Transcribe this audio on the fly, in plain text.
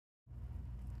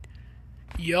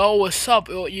Yo, what's up?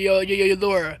 Yo,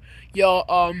 Laura. Yo,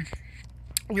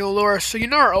 Laura. So you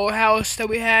know our old house that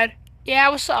we had? Yeah,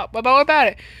 what's up? What about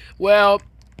it? Well,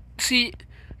 see,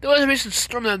 there was a recent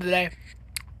storm the other day,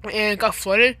 and it got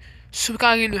flooded, so we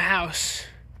gotta get a new house.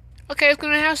 Okay, let's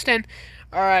get a new house then.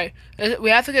 All right,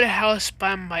 we have to get a house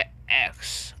by my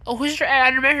ex. Oh, who's your ex? I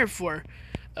never met her before.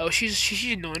 Oh,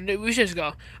 she's known. We should just go.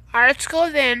 All right, let's go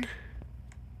then.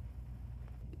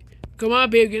 Come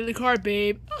on, babe, get in the car,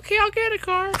 babe. Okay, I'll get in the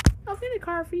car. I'll get in the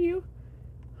car for you.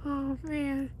 Oh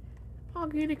man, I'll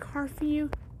get in the car for you.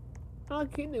 I'll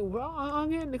get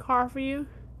in the car for you.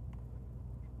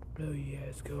 Oh yeah,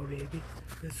 let's go, baby.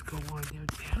 Let's go on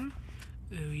downtown.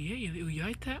 Oh yeah, you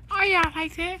like that? Oh yeah, I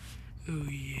like that. Oh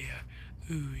yeah,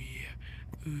 oh yeah,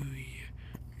 oh yeah.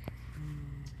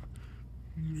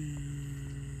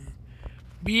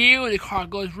 Bew, the car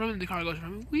goes running. The car goes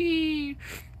running. Wee.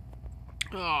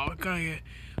 Oh,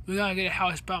 we gotta get a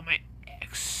house by my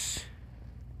ex.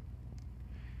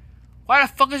 Why the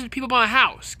fuck is there people by my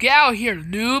house? Get out of here,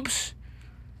 noobs!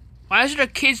 Why is there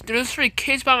kids? There's literally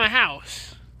kids by my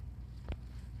house.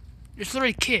 There's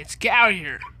literally kids. Get out of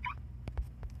here,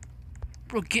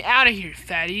 bro. Get out of here,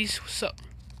 fatties. What's up?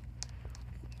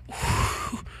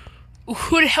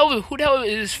 Who the hell is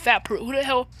this fat person? Who the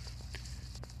hell?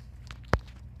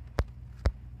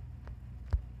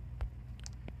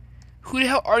 Who the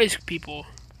hell are these people?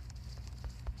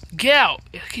 Get out!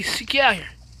 Get out here!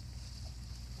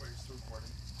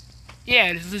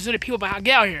 Yeah, there's literally people behind.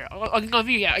 Get out here! I'll get on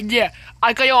video. Yeah,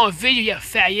 I got you on video. Yeah,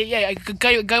 fat. Yeah, I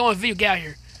got you on video. Get out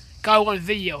here. Got you on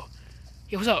video.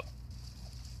 Yeah, what's up?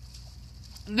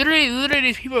 Literally,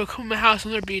 these people are coming to my house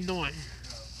and they're being annoying.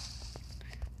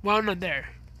 Why I'm not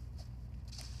there?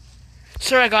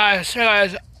 Sorry, guys.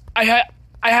 I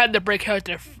had to break out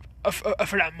there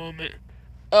for that moment.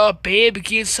 Babe,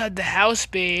 get inside the house,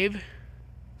 babe.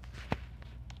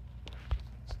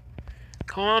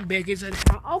 Come on, babe, get inside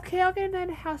the house. Okay, I'll get inside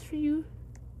the house for you.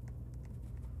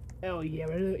 Oh yeah,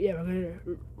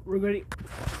 we're gonna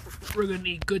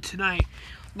eat good tonight.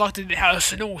 Locked in the house,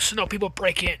 so no people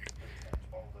break in.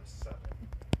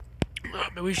 Oh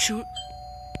man, we shoot.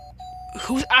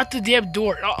 Who's at the damn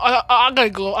door? I gotta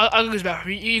go. I'll go to the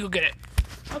bathroom. You go get it.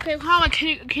 Okay, hold on.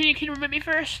 Can you remember me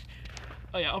first?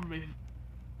 Oh yeah, I'll remember.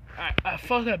 Alright, I was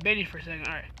gonna ban you for a second.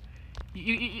 Alright.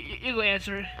 You go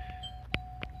answer it.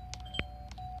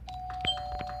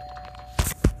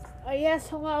 Yes,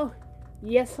 hello.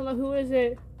 Yes, hello, who is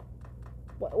it?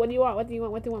 What do you want? What do you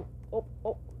want?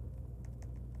 Oh.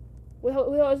 Who the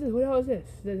hell is this? Who the hell is this?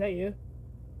 Is that you?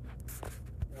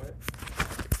 What?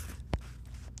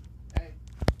 Hey.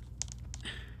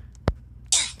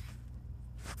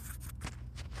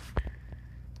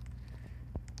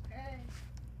 Hey.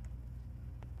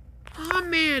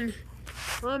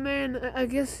 Oh man, I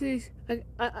guess he's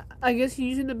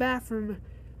using the bathroom.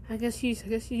 I guess he's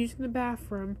using the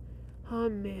bathroom. Oh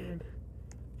man,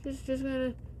 just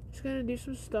gonna do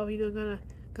some stuff. You know,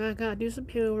 gonna do some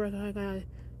paperwork.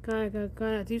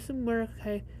 Gotta do some work.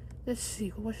 Okay, let's see.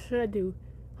 What should I do?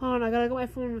 Hold on, I gotta get my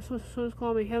phone. Someone's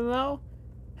calling me. Hello,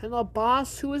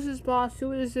 boss. Who is this, boss?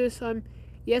 Who is this?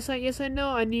 Yes, I know.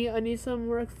 I need some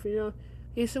work.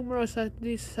 Need some work. So I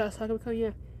can come.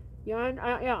 Yeah, I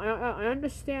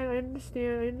understand.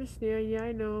 Yeah,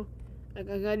 I know. I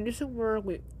gotta do some work.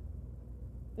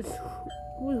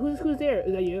 Wait, who's there?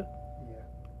 Is that you?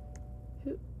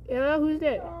 Yeah. Hello, who's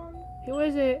that? Who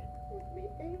is it? It's me,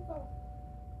 Ava.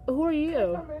 Who are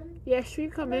you? Come in. Yeah, sure, you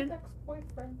come My in.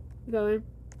 ex-boyfriend. Come in.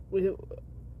 Wait, okay.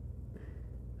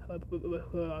 Wait,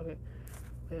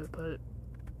 put it.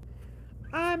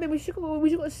 Man, we should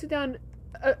go sit down.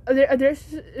 There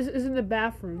is in the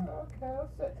bathroom. Okay,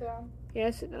 I'll sit down. Yeah,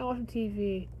 sit down and watch some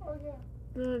TV. Oh, yeah.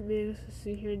 Oh man, let's just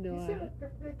sit here and do You seem that. like you're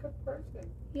a pretty good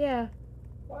person. Yeah,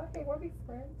 Why? Hey, wanna be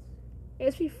friends?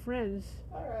 let's be friends.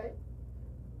 Alright.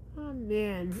 Oh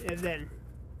man, and then.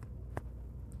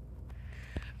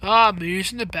 I'm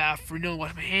using the bathroom. Don't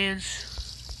wash my hands.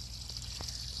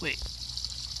 Wait.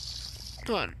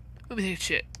 Hold on. Let me take a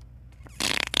shit.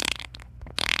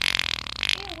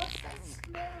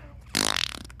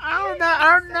 Oh, what's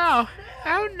that smell?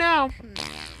 I don't know.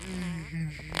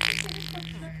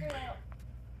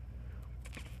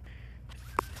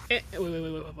 Wait.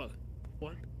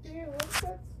 What? Ew, what's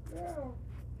that smell?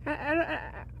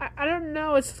 I don't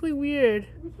know. It's really weird.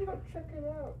 We should go check it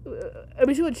out.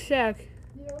 We should go check.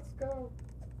 Yeah, let's go.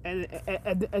 And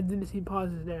then the scene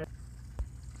pauses there.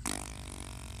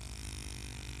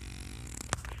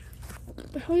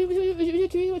 We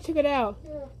should check it out.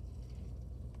 Yeah.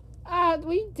 What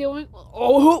are you doing?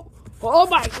 Oh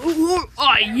my!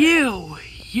 Oh, you!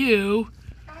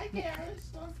 Hi, Garrett.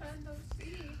 Long time no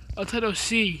see. Title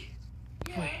C.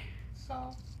 Yeah. Wait.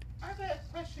 So, I have a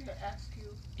question to ask you.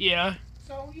 Yeah.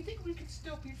 So, you think we could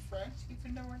still be friends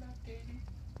even though we're not dating?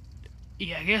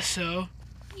 Yeah, I guess so.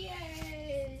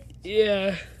 Yay!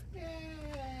 Yeah. Yay!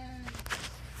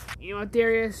 You know what,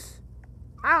 Darius?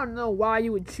 I don't know why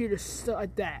you would treat us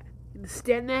like that. You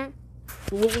understand that?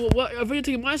 What? If you're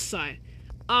taking my side,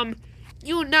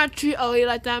 you would not treat a lady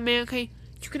like that, man. Okay,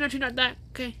 you cannot treat her like that.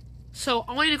 Okay. So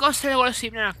I want you to go upstairs and go to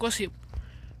sleep now. Go to sleep.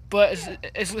 But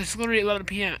it's literally 11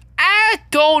 p.m. I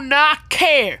do not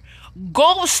care.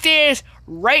 Go upstairs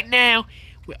right now.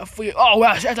 Oh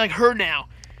wow, that's like her now.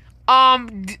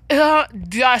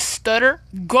 Did I stutter?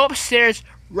 Go upstairs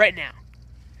right now.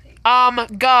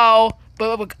 Go.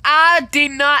 But I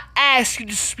did not ask you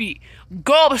to speak.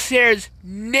 Go upstairs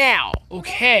now,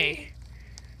 okay?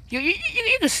 You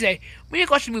can say, we need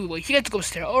to watch the movie. Wait, you have to go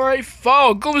upstairs. Alright,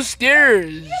 fine. Go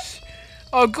upstairs.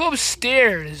 Oh, go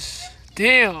upstairs.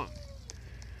 Damn.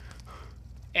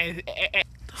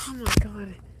 Oh my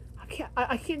god.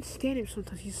 I can't stand him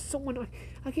sometimes. He's so annoying.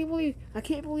 I can't believe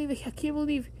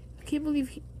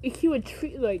he would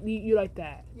treat you like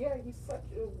that. Yeah, he's such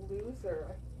a loser.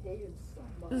 I hate him so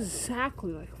much.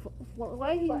 Exactly. Like,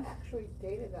 why he? But actually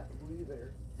dated that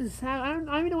loser. Exactly. I don't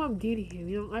even know why I'm dating him.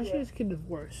 You know, I should just get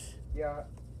divorced. Yeah.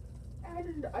 I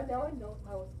know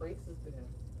I was racist to him.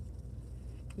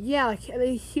 Yeah, like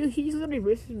he's literally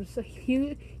racist himself.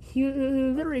 He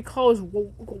literally calls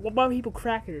white people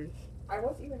crackers. I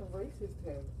wasn't even racist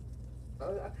to him. I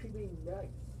was actually being nice.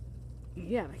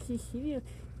 Yeah, he.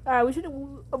 Alright, we should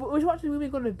watch the movie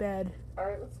and go to bed.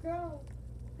 Alright, let's go.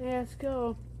 Yeah, let's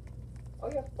go. Oh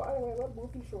yeah, by the way, what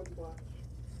movie should we watch?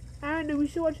 I don't know. We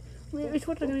should watch. We should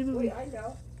watch a movie. Wait, I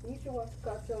know. We should watch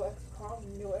Godzilla X Kong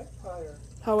New Empire.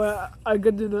 I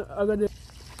got the.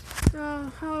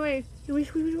 Oh wait. We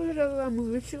should watch a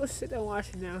movie. We should go sit there and watch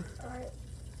it now. Alright.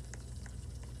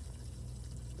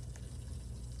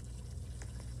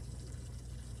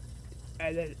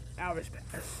 And then hours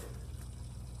pass.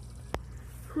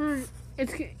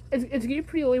 It's getting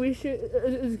pretty late.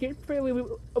 It's getting pretty late.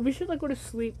 We should like go to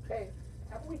sleep. Hey,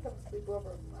 how about we have a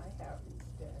sleepover at my house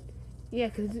instead? Yeah,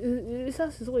 cause this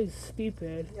house is always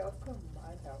stupid. Yeah, let's go to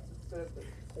my house instead of this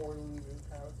poor loser's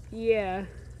house. Yeah.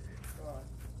 Come on.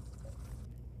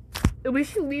 We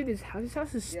should leave this house. This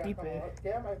house is Yeah, come stupid. on.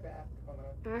 Get on my back. Hold on.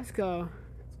 Let's go.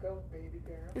 Let's go, baby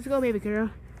girl. Let's go, baby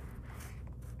girl.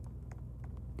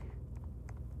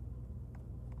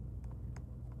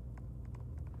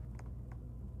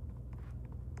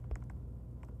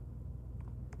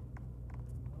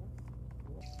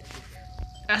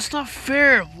 That's not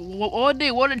fair. What day?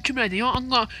 What did you mean? You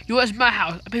know, it's my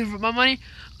house. I pay for my money.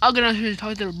 I'm gonna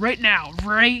talk to them right now.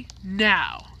 Right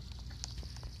now.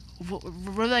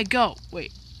 Where did I go?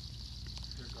 Wait.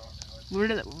 Where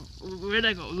did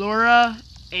I go? Laura,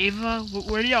 Ava,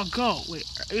 where did y'all go? Wait,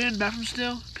 are you in the bathroom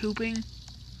still? Pooping?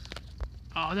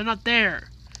 Oh, they're not there.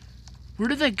 Where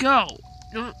did they go?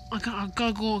 No, I gotta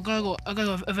go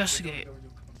investigate.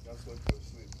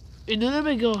 And then let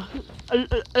me go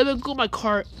in my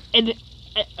car and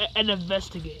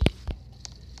investigate.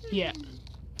 Yeah,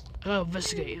 I gotta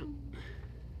investigate.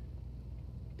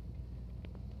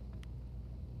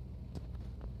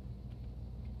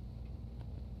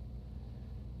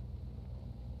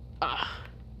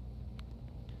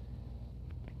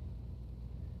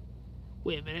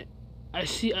 Wait a minute. I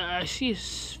see a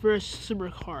very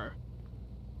similar car.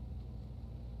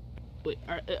 Wait,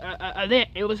 are they at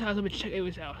Ava's house? Let me check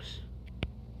Ava's house.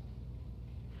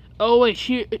 Oh wait,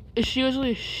 she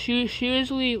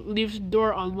usually leaves the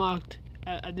door unlocked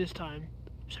at this time.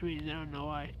 For some reason, I don't know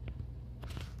why.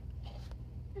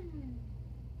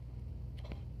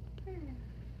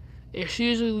 Yeah, she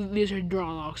usually leaves her door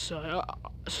unlocked, so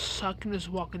I can just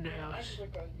walk in the house.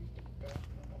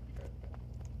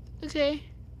 Okay.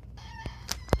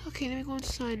 Okay, let me go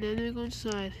inside now. Let me go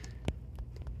inside.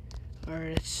 Alright,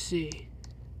 let's see.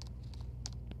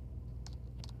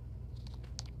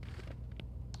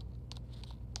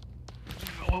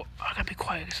 Oh, I gotta be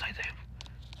quiet inside there.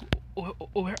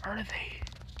 Where are they?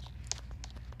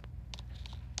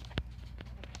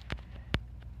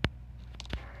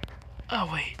 Oh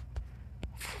wait.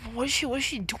 What is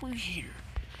she doing here?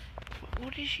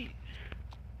 What is she?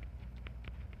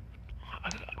 I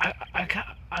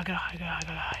gotta hide.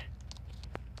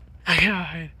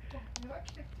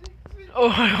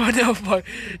 Oh, no fuck.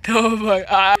 No fuck.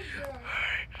 I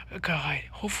gotta hide.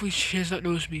 Hopefully she has not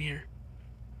noticed me here.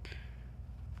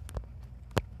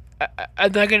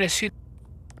 I'm not gonna see.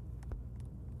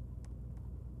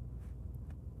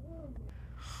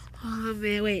 Oh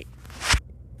man, wait.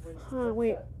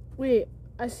 Wait.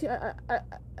 I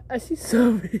I see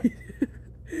something.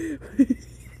 I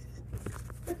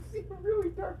see a really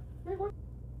dark. Hey, what?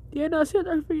 Yeah, no, I see a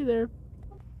dark figure there.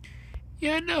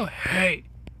 Yeah, no. Hey,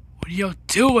 what are y'all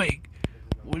doing?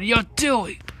 What are y'all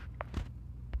doing?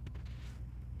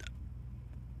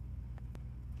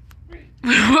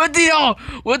 What do y'all?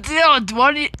 What do y'all?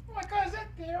 What do you? Oh my God, is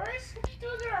that Darius? What are you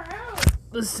doing in our house?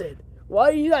 Listen, why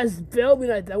are you guys filming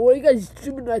like that? Why are you guys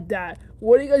streaming like that?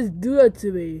 Why do you guys do that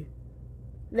to me?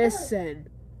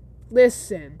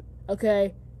 Listen,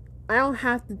 okay? I don't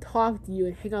have to talk to you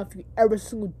and hang out with you every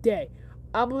single day.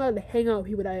 I'm allowed to hang out with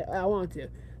people that I want to.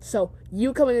 So,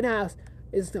 you coming in the house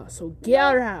is not. So, get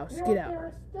out of the house. You know Get what, out.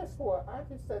 Darius? Guess what? I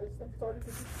just said it's starting to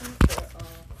be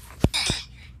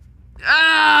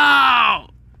Ow!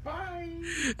 bye.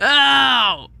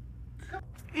 Ow!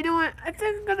 You know what? I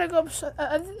think I'm gonna go.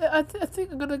 I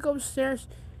think I'm gonna go upstairs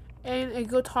and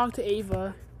go talk to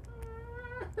Ava.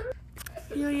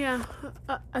 Yeah.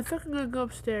 I think I'm gonna go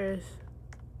upstairs.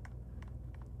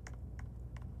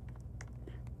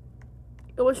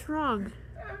 What's wrong?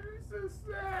 I'm so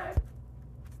sad.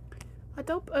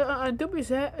 Don't be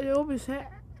sad. Don't be sad.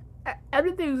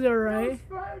 Everything's alright. It's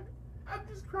fine. I'm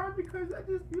just crying because I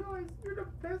just realized you're the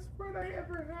best friend I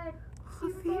ever had.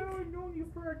 Even though I only known you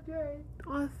for a day.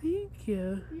 Oh, thank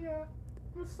you. Yeah.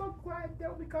 I'm so glad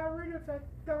that we got rid of that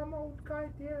dumb old guy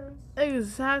Darius.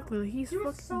 Exactly. He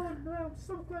was so annoying. I'm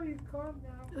so glad he's gone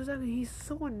now. Exactly. He's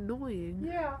so annoying.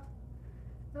 Yeah.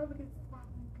 Now we can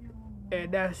finally be alone.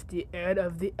 And that's the end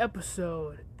of the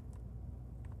episode.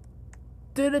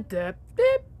 That's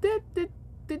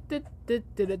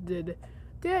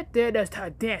how I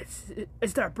dance.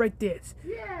 It's our break dance.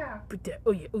 Yeah. Break that.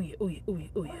 Oh yeah. Oh yeah. Oh yeah. Oh yeah.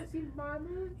 Oh yeah. Wanna see my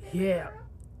move? Yeah.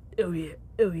 Oh yeah.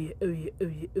 Oh yeah. Oh yeah. Oh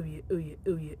yeah. Oh yeah. Oh yeah.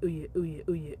 Oh yeah. Oh yeah. Oh yeah.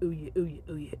 Oh yeah. Oh yeah. Oh yeah.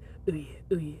 Oh yeah. Oh yeah.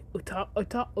 Oh yeah. Up top. Up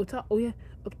top. Up top. Oh yeah.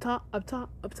 Up top. Up top.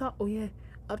 Up top. Oh yeah.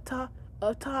 Up top.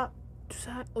 Up top.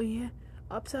 Side. Oh yeah.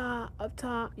 Up top. Up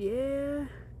top. Yeah.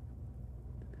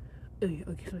 Oh yeah.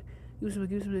 Okay. So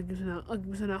give me some now. Give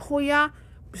me some now. Oh yeah.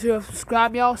 Be sure to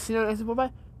subscribe, y'all. See you next time. Bye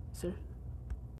bye. Sir.